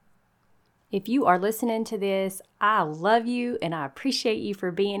If you are listening to this, I love you and I appreciate you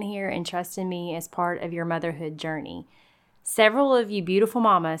for being here and trusting me as part of your motherhood journey. Several of you beautiful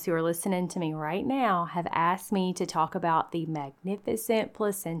mamas who are listening to me right now have asked me to talk about the magnificent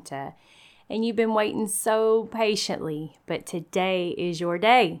placenta, and you've been waiting so patiently, but today is your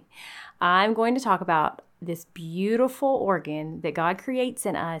day. I'm going to talk about this beautiful organ that God creates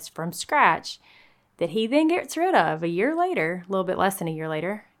in us from scratch that He then gets rid of a year later, a little bit less than a year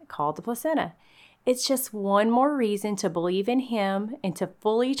later, called the placenta. It's just one more reason to believe in Him and to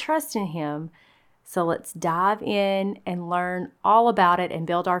fully trust in Him. So let's dive in and learn all about it and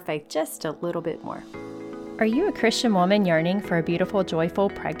build our faith just a little bit more. Are you a Christian woman yearning for a beautiful, joyful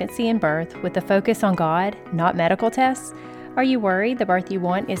pregnancy and birth with a focus on God, not medical tests? Are you worried the birth you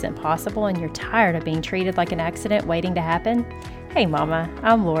want isn't possible and you're tired of being treated like an accident waiting to happen? Hey mama,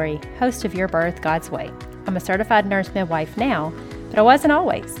 I'm Lori, host of Your Birth God's Way. I'm a certified nurse midwife now, but I wasn't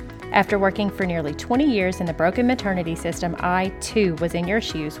always. After working for nearly 20 years in the broken maternity system, I too was in your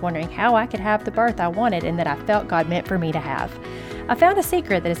shoes wondering how I could have the birth I wanted and that I felt God meant for me to have. I found a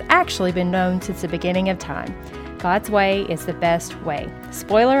secret that has actually been known since the beginning of time. God's way is the best way.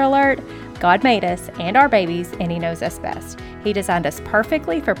 Spoiler alert, God made us and our babies, and He knows us best. He designed us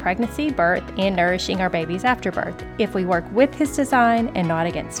perfectly for pregnancy, birth, and nourishing our babies after birth, if we work with His design and not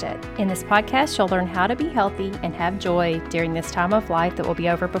against it. In this podcast, you'll learn how to be healthy and have joy during this time of life that will be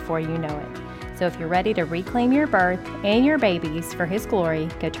over before you know it. So if you're ready to reclaim your birth and your babies for His glory,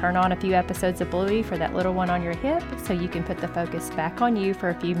 go turn on a few episodes of Bluey for that little one on your hip so you can put the focus back on you for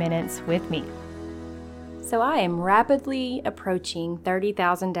a few minutes with me. So I am rapidly approaching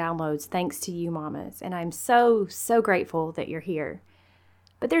 30,000 downloads thanks to you mamas, and I'm so grateful that you're here.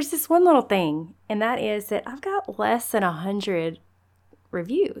 But there's this one little thing, and that is that I've got less than 100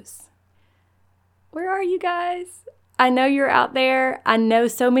 reviews. Where are you guys? I know you're out there. I know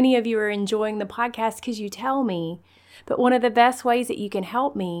so many of you are enjoying the podcast because you tell me. But one of the best ways that you can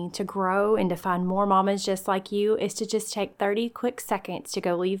help me to grow and to find more mamas just like you is to just take 30 quick seconds to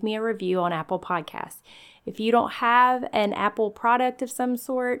go leave me a review on Apple Podcasts. If you don't have an Apple product of some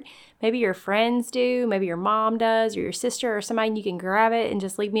sort, maybe your friends do, maybe your mom does, or your sister or somebody, and you can grab it and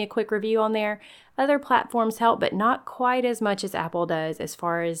just leave me a quick review on there. Other platforms help, but not quite as much as Apple does as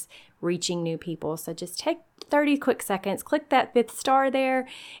far as reaching new people. So just take 30 quick seconds, click that 5th star there,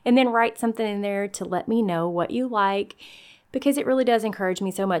 and then write something in there to let me know what you like, because it really does encourage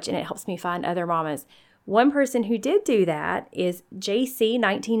me so much and it helps me find other mamas. One person who did do that is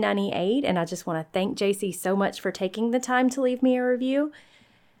JC1998, and I just want to thank JC so much for taking the time to leave me a review.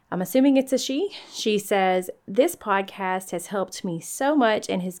 I'm assuming it's a she. She says, "This podcast has helped me so much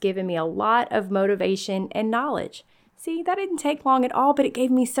and has given me a lot of motivation and knowledge." See, that didn't take long at all, but it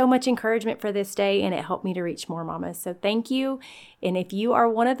gave me so much encouragement for this day, and it helped me to reach more mamas. So thank you. And if you are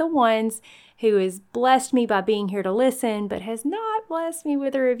one of the ones who has blessed me by being here to listen, but has not blessed me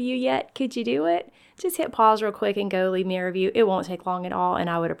with a review yet, could you do it? Just hit pause real quick and go leave me a review. It won't take long at all, and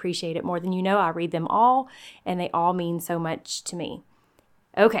I would appreciate it more than you know. I read them all, and they all mean so much to me.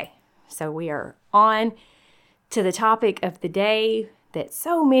 Okay, so we are on to the topic of the day that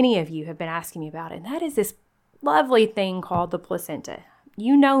so many of you have been asking me about, and that is this lovely thing called the placenta.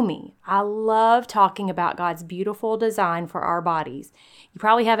 You know me. I love talking about God's beautiful design for our bodies. You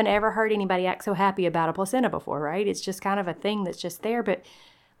probably haven't ever heard anybody act so happy about a placenta before, right? It's just kind of a thing that's just there. But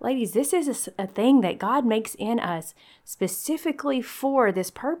ladies, this is a thing that God makes in us specifically for this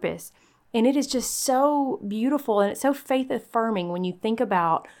purpose. And it is just so beautiful and it's so faith affirming when you think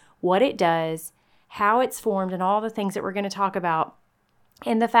about what it does, how it's formed, and all the things that we're going to talk about.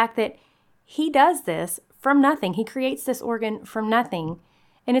 And the fact that He does this from nothing. He creates this organ from nothing,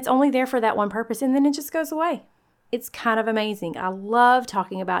 and it's only there for that one purpose, and then it just goes away. It's kind of amazing. I love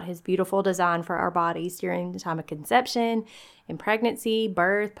talking about His beautiful design for our bodies during the time of conception, in pregnancy,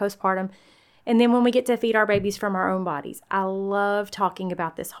 birth, postpartum, and then when we get to feed our babies from our own bodies. I love talking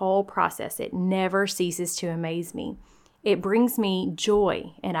about this whole process. It never ceases to amaze me. It brings me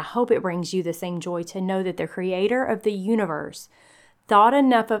joy, and I hope it brings you the same joy to know that the Creator of the universe thought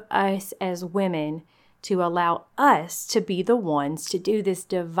enough of us as women to allow us to be the ones to do this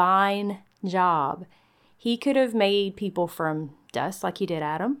divine job. He could have made people from dust like He did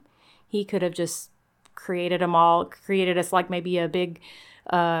Adam. He could have just created them all, created us like maybe a big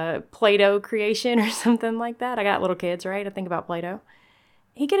Play-Doh creation or something like that. I got little kids, right? I think about Play-Doh.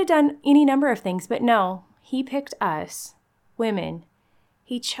 He could have done any number of things, but no, He picked us, women.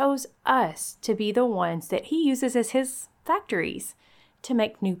 He chose us to be the ones that He uses as His factories to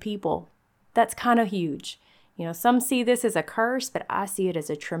make new people. That's kind of huge. You know, some see this as a curse, but I see it as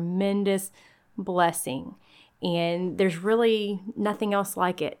a tremendous blessing. And there's really nothing else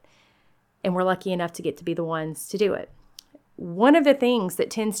like it. and we're lucky enough to get to be the ones to do it. One of the things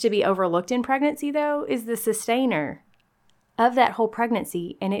that tends to be overlooked in pregnancy, though, is the sustainer of that whole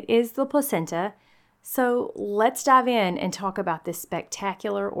pregnancy, and it is the placenta. So let's dive in and talk about this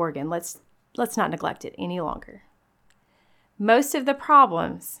spectacular organ. Let's not neglect it any longer. Most of the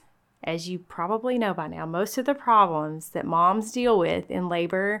problems, as you probably know by now, most of the problems that moms deal with in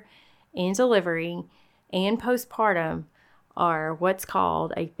labor and delivery and postpartum are what's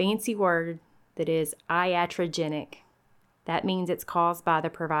called a fancy word that is iatrogenic. That means it's caused by the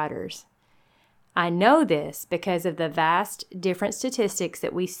providers. I know this because of the vast different statistics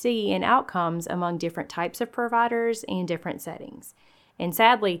that we see in outcomes among different types of providers and different settings. And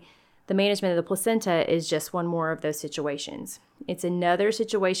sadly, the management of the placenta is just one more of those situations. It's another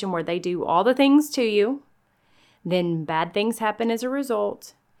situation where they do all the things to you, then bad things happen as a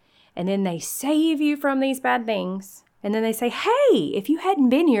result, and then they save you from these bad things, and then they say, hey, if you hadn't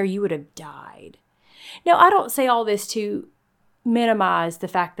been here, you would have died. Now, I don't say all this to minimize the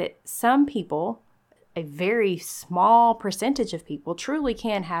fact that some people, a very small percentage of people, truly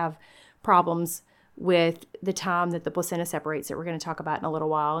can have problems with the time that the placenta separates that we're going to talk about in a little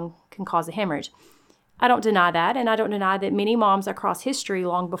while and can cause a hemorrhage. I don't deny that, and I don't deny that many moms across history,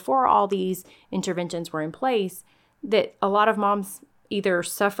 long before all these interventions were in place, that a lot of moms either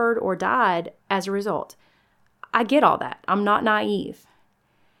suffered or died as a result. I get all that. I'm not naive.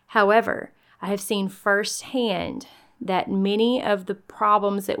 However, I have seen firsthand that many of the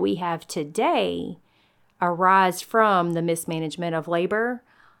problems that we have today arise from the mismanagement of labor,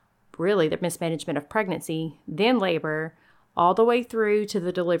 really the mismanagement of pregnancy, then labor, all the way through to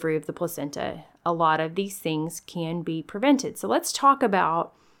the delivery of the placenta. A lot of these things can be prevented. So let's talk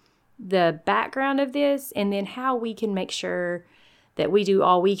about the background of this and then how we can make sure that we do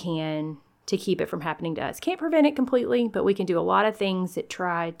all we can to keep it from happening to us. Can't prevent it completely, but we can do a lot of things that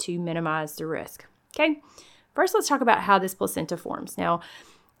try to minimize the risk. Okay? First, let's talk about how this placenta forms. Now,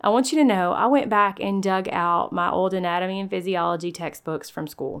 I want you to know I went back and dug out my old anatomy and physiology textbooks from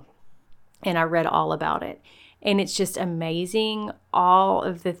school, and I read all about it. And it's just amazing, all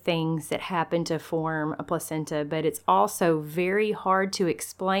of the things that happen to form a placenta, but it's also very hard to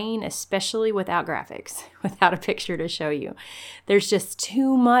explain, especially without graphics, without a picture to show you. There's just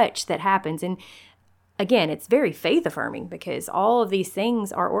too much that happens. And again, it's very faith affirming because all of these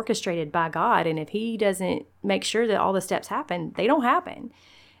things are orchestrated by God. And if He doesn't make sure that all the steps happen, they don't happen.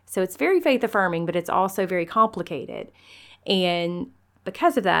 So it's very faith affirming, but it's also very complicated. And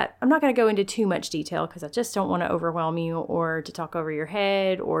because of that, I'm not going to go into too much detail because I just don't want to overwhelm you or to talk over your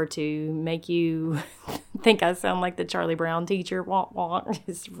head or to make you think I sound like the Charlie Brown teacher,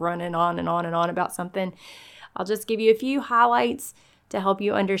 just running on and on and on about something. I'll just give you a few highlights to help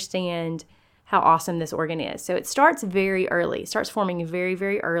you understand how awesome this organ is. So it starts very early. It starts forming very,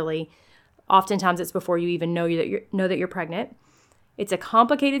 very early. Oftentimes it's before you even know that you're pregnant. It's a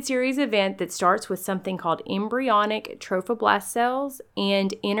complicated series event that starts with something called embryonic trophoblast cells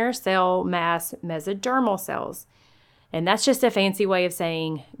and inner cell mass mesodermal cells. And that's just a fancy way of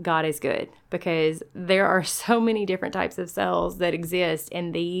saying God is good because there are so many different types of cells that exist,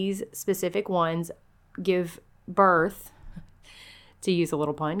 and these specific ones give birth, to use a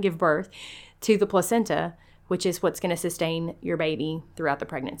little pun, give birth to the placenta, which is what's going to sustain your baby throughout the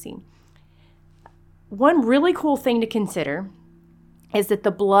pregnancy. One really cool thing to consider is that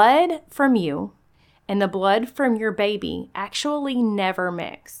the blood from you and the blood from your baby actually never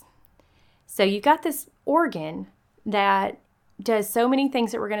mix. So you've got this organ that does so many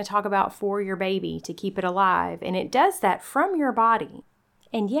things that we're going to talk about for your baby to keep it alive, and it does that from your body.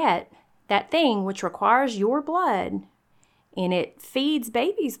 And yet, that thing which requires your blood and it feeds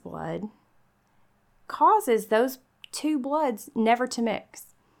baby's blood causes those two bloods never to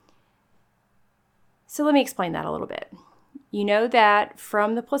mix. So let me explain that a little bit. You know that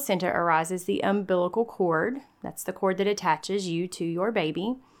from the placenta arises the umbilical cord. That's the cord that attaches you to your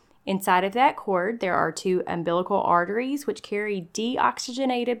baby. Inside of that cord, there are two umbilical arteries which carry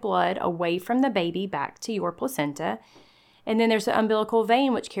deoxygenated blood away from the baby back to your placenta. And then there's the umbilical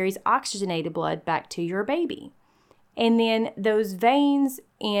vein which carries oxygenated blood back to your baby. And then those veins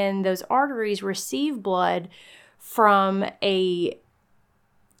and those arteries receive blood from a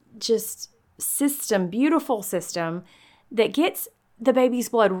just system, beautiful system that gets the baby's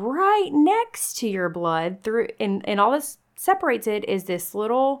blood right next to your blood through, and all this separates it is this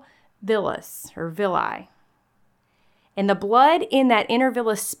little villus or villi. And the blood in that inner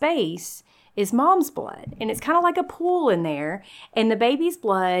villus space is mom's blood. And it's kind of like a pool in there. And the baby's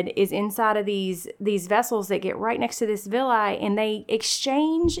blood is inside of these vessels that get right next to this villi, and they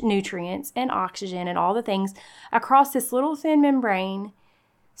exchange nutrients and oxygen and all the things across this little thin membrane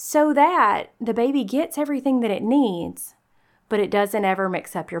so that the baby gets everything that it needs, but it doesn't ever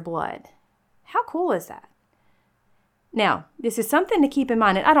mix up your blood. How cool is that? Now, this is something to keep in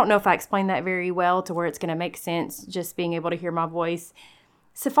mind, and I don't know if I explained that very well to where it's going to make sense just being able to hear my voice.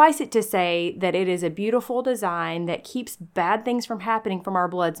 Suffice it to say that it is a beautiful design that keeps bad things from happening from our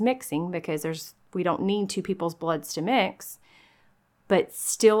bloods mixing, because we don't need two people's bloods to mix, but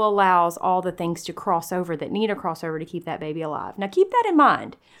still allows all the things to cross over that need a crossover to keep that baby alive. Now, keep that in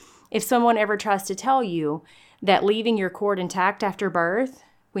mind. If someone ever tries to tell you that leaving your cord intact after birth,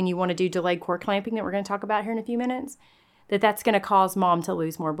 when you want to do delayed cord clamping that we're going to talk about here in a few minutes, that's going to cause mom to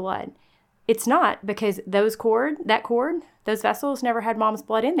lose more blood. It's not, because those vessels never had mom's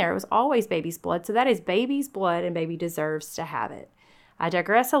blood in there. It was always baby's blood. So that is baby's blood, and baby deserves to have it. I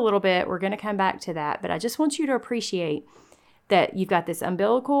digress a little bit. We're going to come back to that, but I just want you to appreciate that you've got this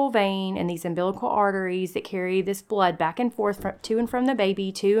umbilical vein and these umbilical arteries that carry this blood back and forth to and from the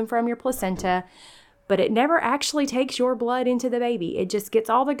baby, to and from your placenta, but it never actually takes your blood into the baby. It just gets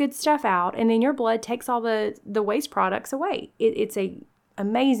all the good stuff out, and then your blood takes all the waste products away. It's an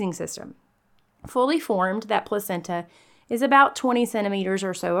amazing system. Fully formed, that placenta is about 20 centimeters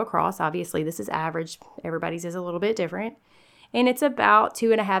or so across. Obviously, this is average. Everybody's is a little bit different. And it's about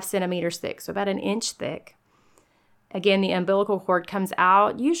 2.5 centimeters thick, so about an inch thick. Again, the umbilical cord comes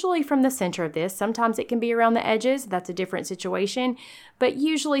out usually from the center of this. Sometimes it can be around the edges. That's a different situation. But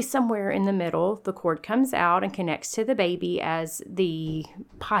usually somewhere in the middle, the cord comes out and connects to the baby as the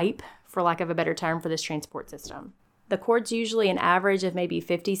pipe, for lack of a better term, for this transport system. The cord's usually an average of maybe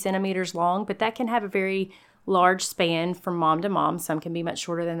 50 centimeters long, but that can have a very large span from mom to mom. Some can be much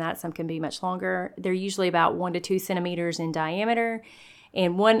shorter than that. Some can be much longer. They're usually about 1 to 2 centimeters in diameter.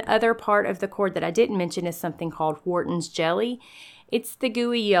 And one other part of the cord that I didn't mention is something called Wharton's jelly. It's the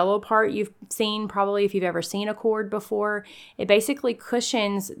gooey yellow part you've seen probably if you've ever seen a cord before. It basically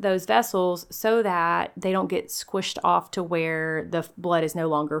cushions those vessels so that they don't get squished off to where the blood is no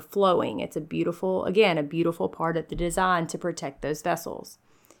longer flowing. It's a beautiful part of the design to protect those vessels.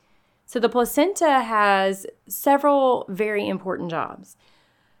 So the placenta has several very important jobs.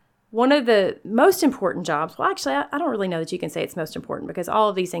 One of the most important jobs, well, actually, I don't really know that you can say it's most important, because all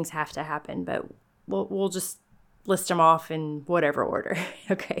of these things have to happen, but we'll just list them off in whatever order,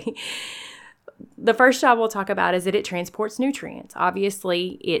 okay? The first job we'll talk about is that it transports nutrients.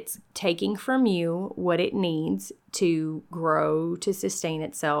 Obviously, it's taking from you what it needs to grow, to sustain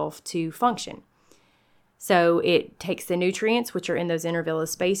itself, to function. So it takes the nutrients, which are in those intervillous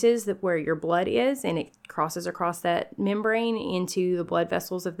spaces where your blood is, and it crosses across that membrane into the blood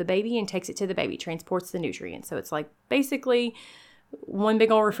vessels of the baby and takes it to the baby, transports the nutrients. So it's like basically one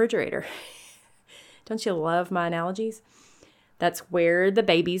big old refrigerator. Don't you love my analogies? That's where the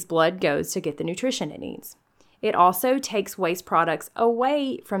baby's blood goes to get the nutrition it needs. It also takes waste products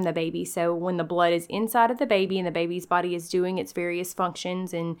away from the baby. So when the blood is inside of the baby and the baby's body is doing its various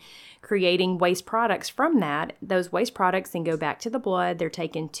functions and creating waste products from that, those waste products then go back to the blood. They're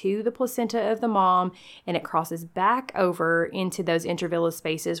taken to the placenta of the mom, and it crosses back over into those intervillous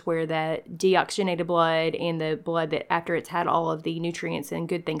spaces where the deoxygenated blood and the blood that after it's had all of the nutrients and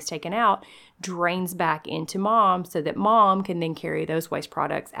good things taken out drains back into mom, so that mom can then carry those waste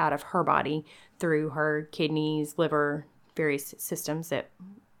products out of her body through her kidneys, liver, various systems that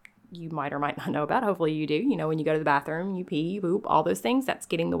you might or might not know about. Hopefully you do. You know, when you go to the bathroom, you pee, you poop, all those things, that's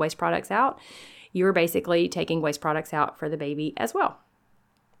getting the waste products out. You're basically taking waste products out for the baby as well.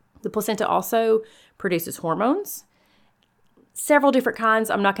 The placenta also produces hormones, several different kinds.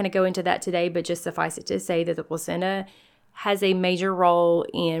 I'm not going to go into that today, but just suffice it to say that the placenta has a major role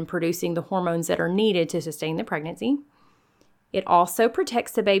in producing the hormones that are needed to sustain the pregnancy. It also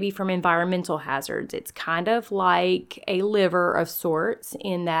protects the baby from environmental hazards. It's kind of like a liver of sorts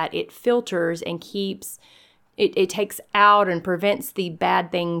in that it filters and it takes out and prevents the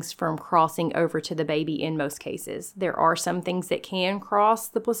bad things from crossing over to the baby in most cases. There are some things that can cross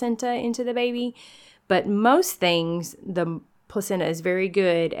the placenta into the baby, but most things, the placenta is very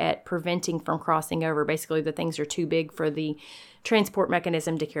good at preventing from crossing over. Basically, the things are too big for the transport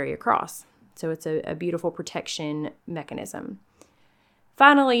mechanism to carry across. So it's a beautiful protection mechanism.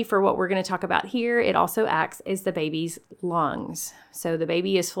 Finally, for what we're going to talk about here, it also acts as the baby's lungs. So the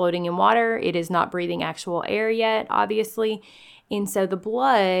baby is floating in water. It is not breathing actual air yet, obviously. And so the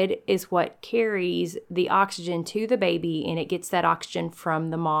blood is what carries the oxygen to the baby, and it gets that oxygen from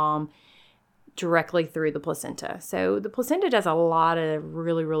the mom directly through the placenta. So the placenta does a lot of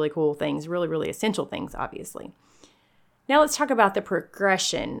really, really cool things, really, really essential things, obviously. Now let's talk about the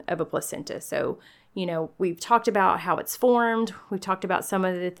progression of a placenta. So, we've talked about how it's formed. We've talked about some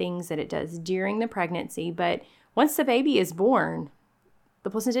of the things that it does during the pregnancy. But once the baby is born, the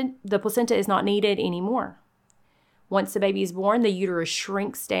placenta is not needed anymore. Once the baby is born, the uterus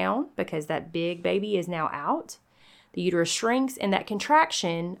shrinks down because that big baby is now out. The uterus shrinks, and that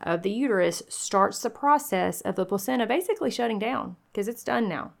contraction of the uterus starts the process of the placenta basically shutting down because it's done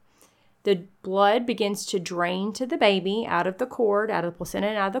now. The blood begins to drain to the baby out of the cord, out of the placenta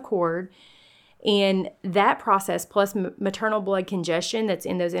and out of the cord. And that process, plus maternal blood congestion that's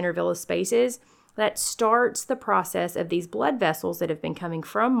in those intervillous spaces, that starts the process of these blood vessels that have been coming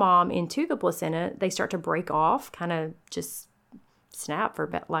from mom into the placenta. They start to break off, kind of just snap,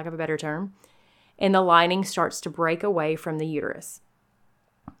 for lack of a better term. And the lining starts to break away from the uterus.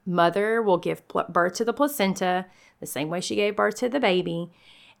 Mother will give birth to the placenta the same way she gave birth to the baby.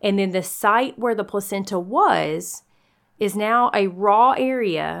 And then the site where the placenta was is now a raw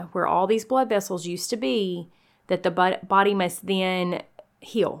area where all these blood vessels used to be, that the body must then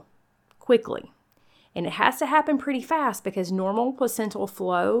heal quickly. And it has to happen pretty fast because normal placental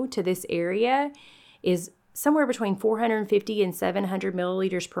flow to this area is somewhere between 450 and 700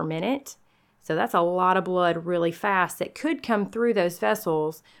 milliliters per minute. So that's a lot of blood really fast that could come through those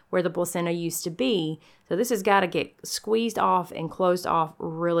vessels where the placenta used to be. So this has got to get squeezed off and closed off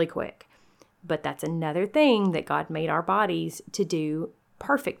really quick. But that's another thing that God made our bodies to do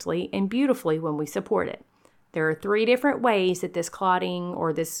perfectly and beautifully when we support it. There are 3 different ways that this clotting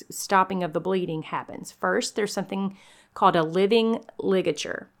or this stopping of the bleeding happens. First, there's something called a living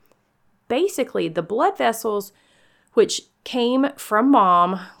ligature. Basically, the blood vessels which came from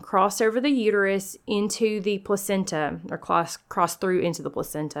mom, crossed over the uterus into the placenta, or crossed through into the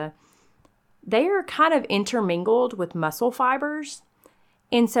placenta, they are kind of intermingled with muscle fibers.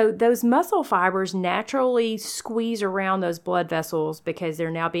 And so those muscle fibers naturally squeeze around those blood vessels because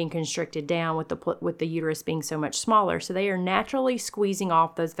they're now being constricted down with the uterus being so much smaller. So they are naturally squeezing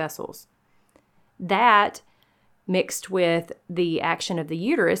off those vessels. That, mixed with the action of the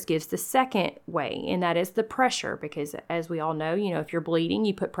uterus, gives the second way, and that is the pressure. Because as we all know, if you're bleeding,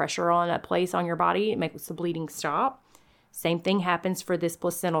 you put pressure on a place on your body, it makes the bleeding stop. Same thing happens for this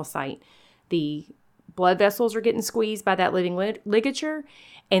placental site. The blood vessels are getting squeezed by that living ligature,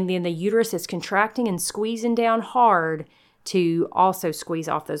 and then the uterus is contracting and squeezing down hard to also squeeze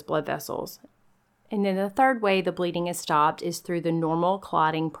off those blood vessels. And then the third way the bleeding is stopped is through the normal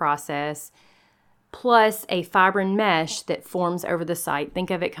clotting process, plus a fibrin mesh that forms over the site.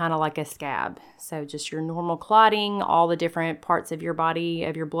 Think of it kind of like a scab. So just your normal clotting, all the different parts of your body,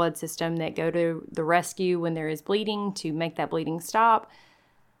 of your blood system that go to the rescue when there is bleeding to make that bleeding stop,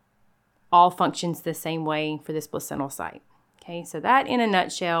 all functions the same way for this placental site. Okay, so that in a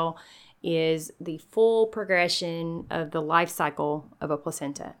nutshell is the full progression of the life cycle of a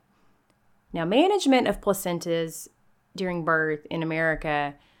placenta. Now, management of placentas during birth in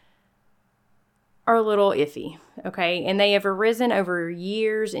America are a little iffy, okay? And they have arisen over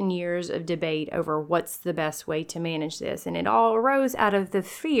years and years of debate over what's the best way to manage this. And it all arose out of the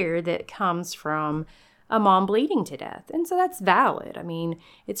fear that comes from a mom bleeding to death. And so that's valid. I mean,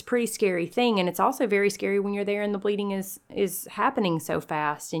 it's a pretty scary thing. And it's also very scary when you're there and the bleeding is happening so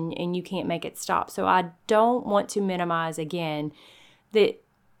fast and you can't make it stop. So I don't want to minimize, again, that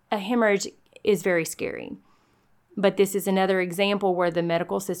a hemorrhage is very scary. But this is another example where the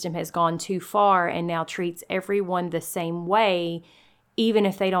medical system has gone too far and now treats everyone the same way. Even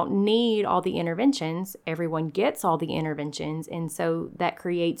if they don't need all the interventions, everyone gets all the interventions. And so that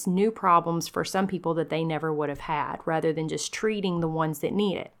creates new problems for some people that they never would have had, rather than just treating the ones that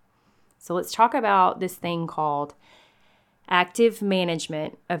need it. So let's talk about this thing called active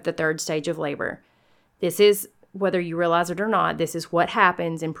management of the third stage of labor. This is, whether you realize it or not, this is what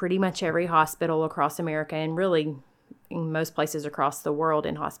happens in pretty much every hospital across America and really in most places across the world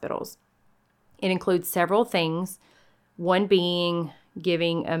in hospitals. It includes several things, one being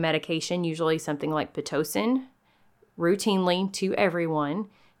giving a medication, usually something like Pitocin, routinely to everyone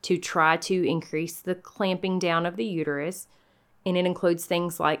to try to increase the clamping down of the uterus. And it includes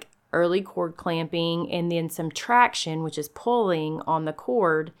things like early cord clamping and then some traction, which is pulling on the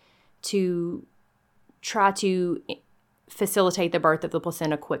cord to try to facilitate the birth of the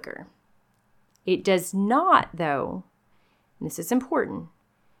placenta quicker. It does not, though, and this is important,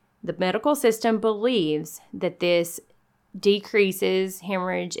 the medical system believes that this decreases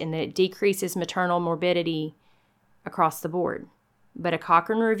hemorrhage and that it decreases maternal morbidity across the board. But a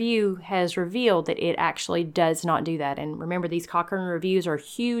Cochrane review has revealed that it actually does not do that. And remember, these Cochrane reviews are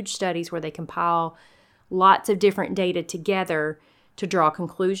huge studies where they compile lots of different data together to draw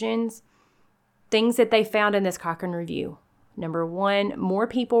conclusions. Things that they found in this Cochrane review. Number one, more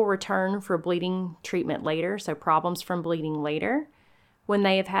people return for bleeding treatment later, so problems from bleeding later, when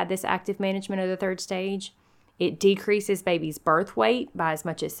they have had this active management of the third stage. It decreases baby's birth weight by as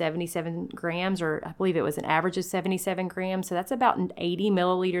much as 77 grams, or I believe it was an average of 77 grams. So that's about 80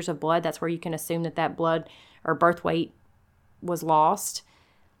 milliliters of blood. That's where you can assume that blood or birth weight was lost.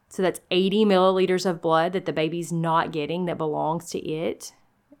 So that's 80 milliliters of blood that the baby's not getting that belongs to it.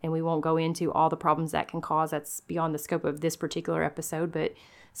 And we won't go into all the problems that can cause. That's beyond the scope of this particular episode. But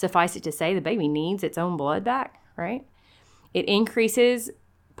suffice it to say, the baby needs its own blood back, right? It increases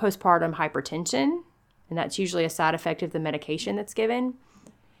postpartum hypertension, and that's usually a side effect of the medication that's given.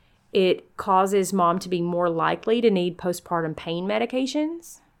 It causes mom to be more likely to need postpartum pain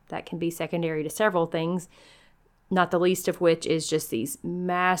medications. That can be secondary to several things, not the least of which is just these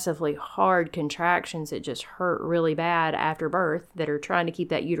massively hard contractions that just hurt really bad after birth that are trying to keep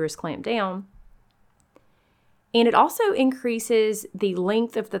that uterus clamped down. And it also increases the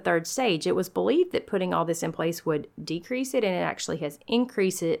length of the third stage. It was believed that putting all this in place would decrease it, and it actually has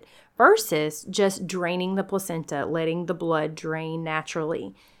increased it versus just draining the placenta, letting the blood drain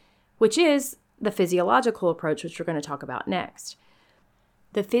naturally, which is the physiological approach, which we're going to talk about next.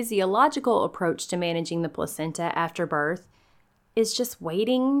 The physiological approach to managing the placenta after birth is just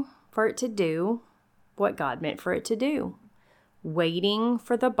waiting for it to do what God meant for it to do. Waiting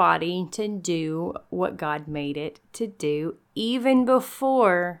for the body to do what God made it to do, even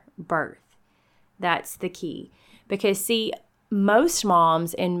before birth. That's the key. Because see, most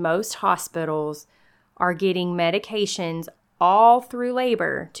moms in most hospitals are getting medications all through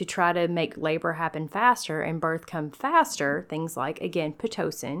labor to try to make labor happen faster and birth come faster. Things like, again,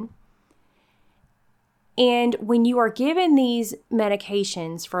 Pitocin. And when you are given these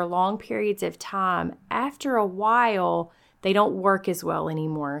medications for long periods of time, after a while, they don't work as well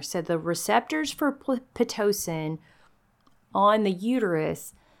anymore. So the receptors for Pitocin on the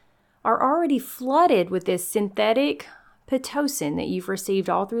uterus are already flooded with this synthetic Pitocin that you've received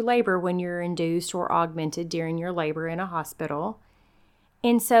all through labor when you're induced or augmented during your labor in a hospital.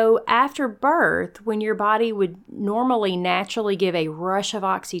 And so after birth, when your body would normally naturally give a rush of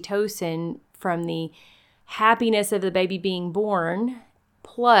oxytocin from the happiness of the baby being born,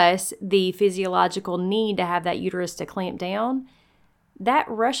 plus the physiological need to have that uterus to clamp down, that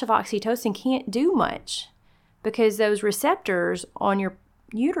rush of oxytocin can't do much because those receptors on your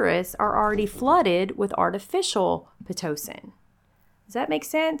uterus are already flooded with artificial Pitocin. Does that make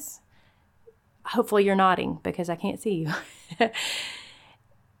sense? Hopefully you're nodding because I can't see you.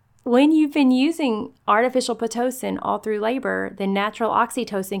 When you've been using artificial Pitocin all through labor, the natural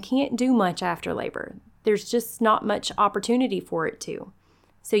oxytocin can't do much after labor. There's just not much opportunity for it to.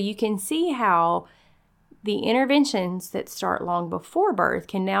 So you can see how the interventions that start long before birth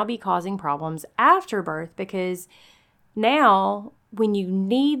can now be causing problems after birth, because now when you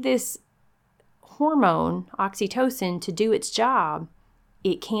need this hormone, oxytocin, to do its job,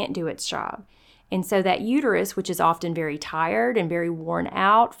 it can't do its job. And so that uterus, which is often very tired and very worn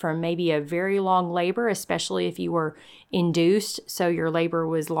out from maybe a very long labor, especially if you were induced, so your labor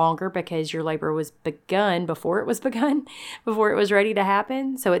was longer because your labor was begun before it was begun, before it was ready to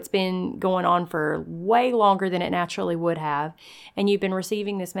happen. So it's been going on for way longer than it naturally would have. And you've been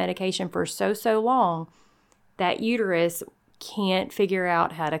receiving this medication for so long that uterus can't figure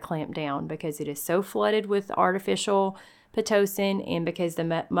out how to clamp down because it is so flooded with artificial Pitocin and because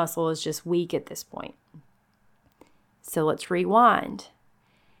the muscle is just weak at this point. So let's rewind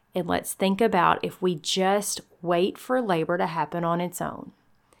and let's think about if we just wait for labor to happen on its own.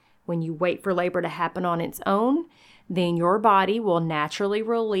 When you wait for labor to happen on its own, then your body will naturally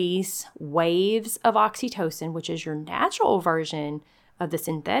release waves of oxytocin, which is your natural version of the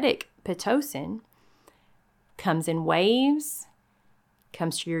synthetic Pitocin. Comes in waves,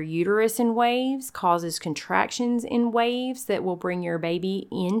 comes to your uterus in waves, causes contractions in waves that will bring your baby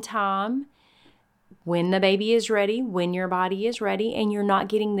in time when the baby is ready, when your body is ready, and you're not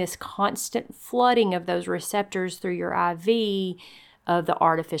getting this constant flooding of those receptors through your IV of the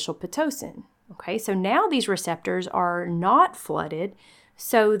artificial Pitocin. Okay, so now these receptors are not flooded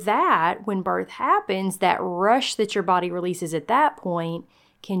so that when birth happens, that rush that your body releases at that point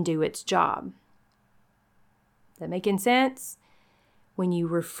can do its job. Is that making sense? When you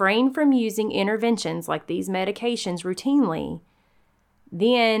refrain from using interventions like these medications routinely,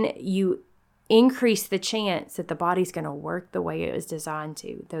 then you increase the chance that the body's going to work the way it was designed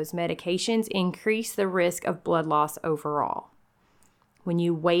to. Those medications increase the risk of blood loss overall. When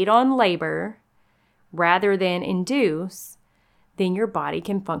you wait on labor rather than induce, then your body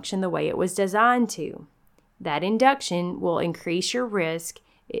can function the way it was designed to. That induction will increase your risk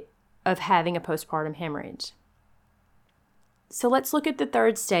of having a postpartum hemorrhage. So let's look at the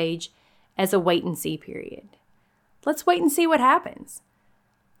third stage as a wait and see period. Let's wait and see what happens.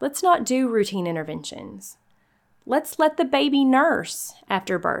 Let's not do routine interventions. Let's let the baby nurse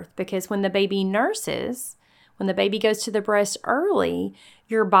after birth, because when the baby nurses, when the baby goes to the breast early,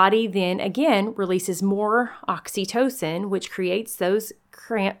 your body then again releases more oxytocin, which creates those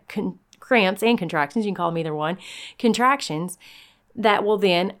cramps and contractions. You can call them either one, contractions that will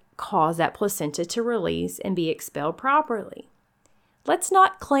then cause that placenta to release and be expelled properly. Let's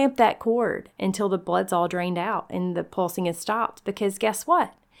not clamp that cord until the blood's all drained out and the pulsing is stopped, because guess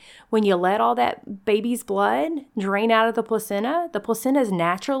what? When you let all that baby's blood drain out of the placenta is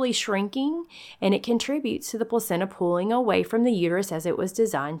naturally shrinking, and it contributes to the placenta pulling away from the uterus as it was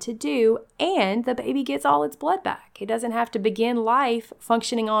designed to do, and the baby gets all its blood back. It doesn't have to begin life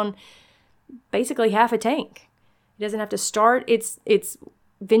functioning on basically half a tank. It doesn't have to start its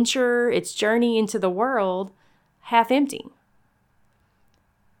venture, its journey into the world half empty.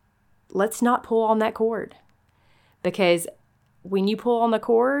 Let's not pull on that cord, because when you pull on the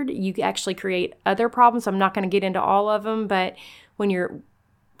cord, you actually create other problems. I'm not going to get into all of them, but when you're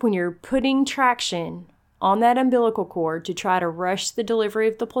putting traction on that umbilical cord to try to rush the delivery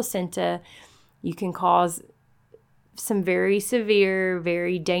of the placenta, you can cause some very severe,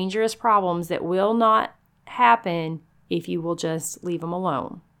 very dangerous problems that will not happen if you will just leave them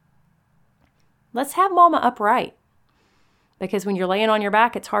alone. Let's have mama upright. Because when you're laying on your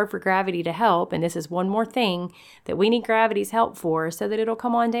back, it's hard for gravity to help. And this is one more thing that we need gravity's help for, so that it'll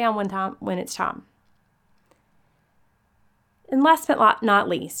come on down when it's time. And last but not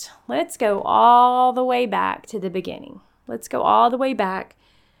least, let's go all the way back to the beginning. Let's go all the way back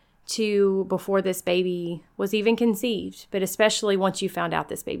to before this baby was even conceived, but especially once you found out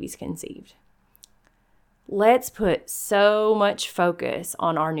this baby's conceived. Let's put so much focus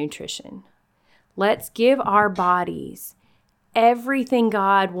on our nutrition. Let's give our bodies everything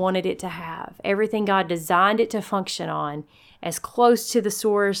God wanted it to have, everything God designed it to function on, as close to the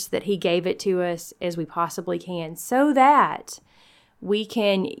source that He gave it to us as we possibly can, so that we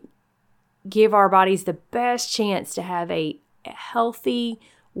can give our bodies the best chance to have a healthy,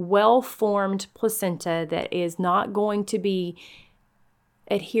 well-formed placenta that is not going to be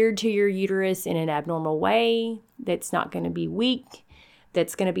adhered to your uterus in an abnormal way, that's not going to be weak,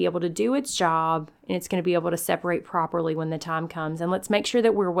 that's going to be able to do its job, and it's going to be able to separate properly when the time comes. And let's make sure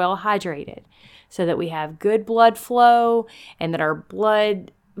that we're well hydrated, so that we have good blood flow and that our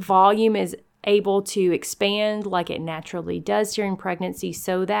blood volume is able to expand like it naturally does during pregnancy,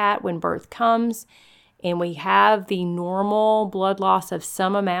 so that when birth comes and we have the normal blood loss of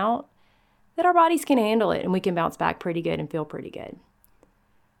some amount, that our bodies can handle it and we can bounce back pretty good and feel pretty good.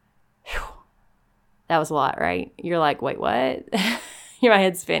 Whew. That was a lot, right? You're like, wait, what? My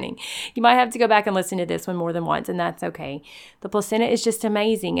head's spinning. You might have to go back and listen to this one more than once, and that's okay. The placenta is just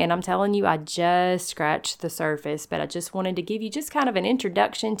amazing, and I'm telling you, I just scratched the surface, but I just wanted to give you just kind of an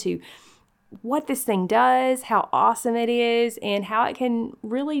introduction to what this thing does, how awesome it is, and how it can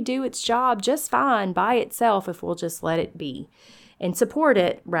really do its job just fine by itself if we'll just let it be and support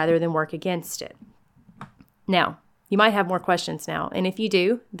it rather than work against it. Now, you might have more questions now, and if you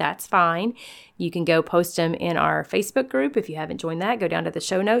do, that's fine. You can go post them in our Facebook group. If you haven't joined that, go down to the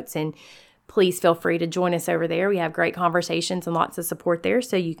show notes, and please feel free to join us over there. We have great conversations and lots of support there,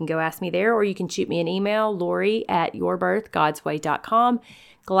 so you can go ask me there, or you can shoot me an email, Lori@yourbirthgodsway.com.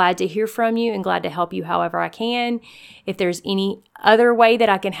 Glad to hear from you and glad to help you however I can. If there's any other way that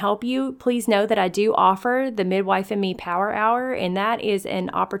I can help you, please know that I do offer the Midwife and Me Power Hour, and that is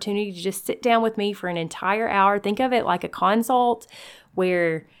an opportunity to just sit down with me for an entire hour. Think of it like a consult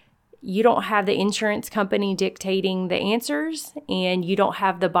where you don't have the insurance company dictating the answers, and you don't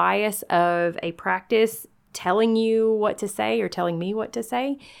have the bias of a practice telling you what to say or telling me what to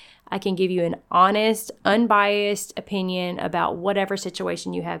say. I can give you an honest, unbiased opinion about whatever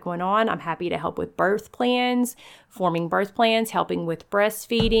situation you have going on. I'm happy to help with birth plans, forming birth plans, helping with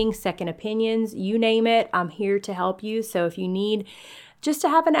breastfeeding, second opinions, you name it. I'm here to help you. So if you need just to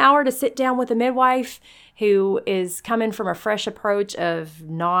have an hour to sit down with a midwife who is coming from a fresh approach of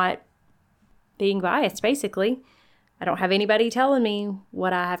not being biased, basically, I don't have anybody telling me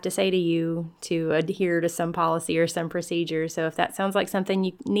what I have to say to you to adhere to some policy or some procedure. So if that sounds like something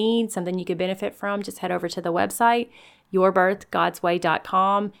you need, something you could benefit from, just head over to the website,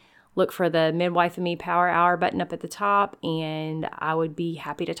 yourbirthgodsway.com. Look for the Midwife and Me Power Hour button up at the top, and I would be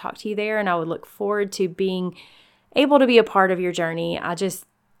happy to talk to you there. And I would look forward to being able to be a part of your journey. I just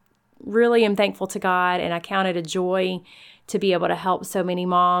really am thankful to God, and I count it a joy to be able to help so many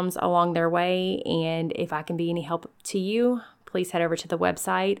moms along their way. And if I can be any help to you, please head over to the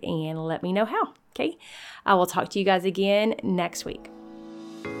website and let me know how. Okay? I will talk to you guys again next week.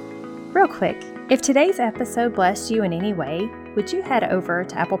 Real quick, if today's episode blessed you in any way, would you head over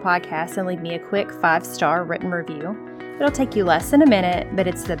to Apple Podcasts and leave me a quick 5-star written review? It'll take you less than a minute, but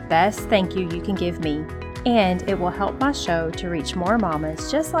it's the best thank you you can give me, and it will help my show to reach more mamas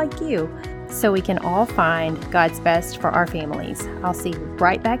just like you so we can all find God's best for our families. I'll see you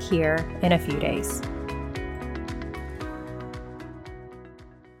right back here in a few days.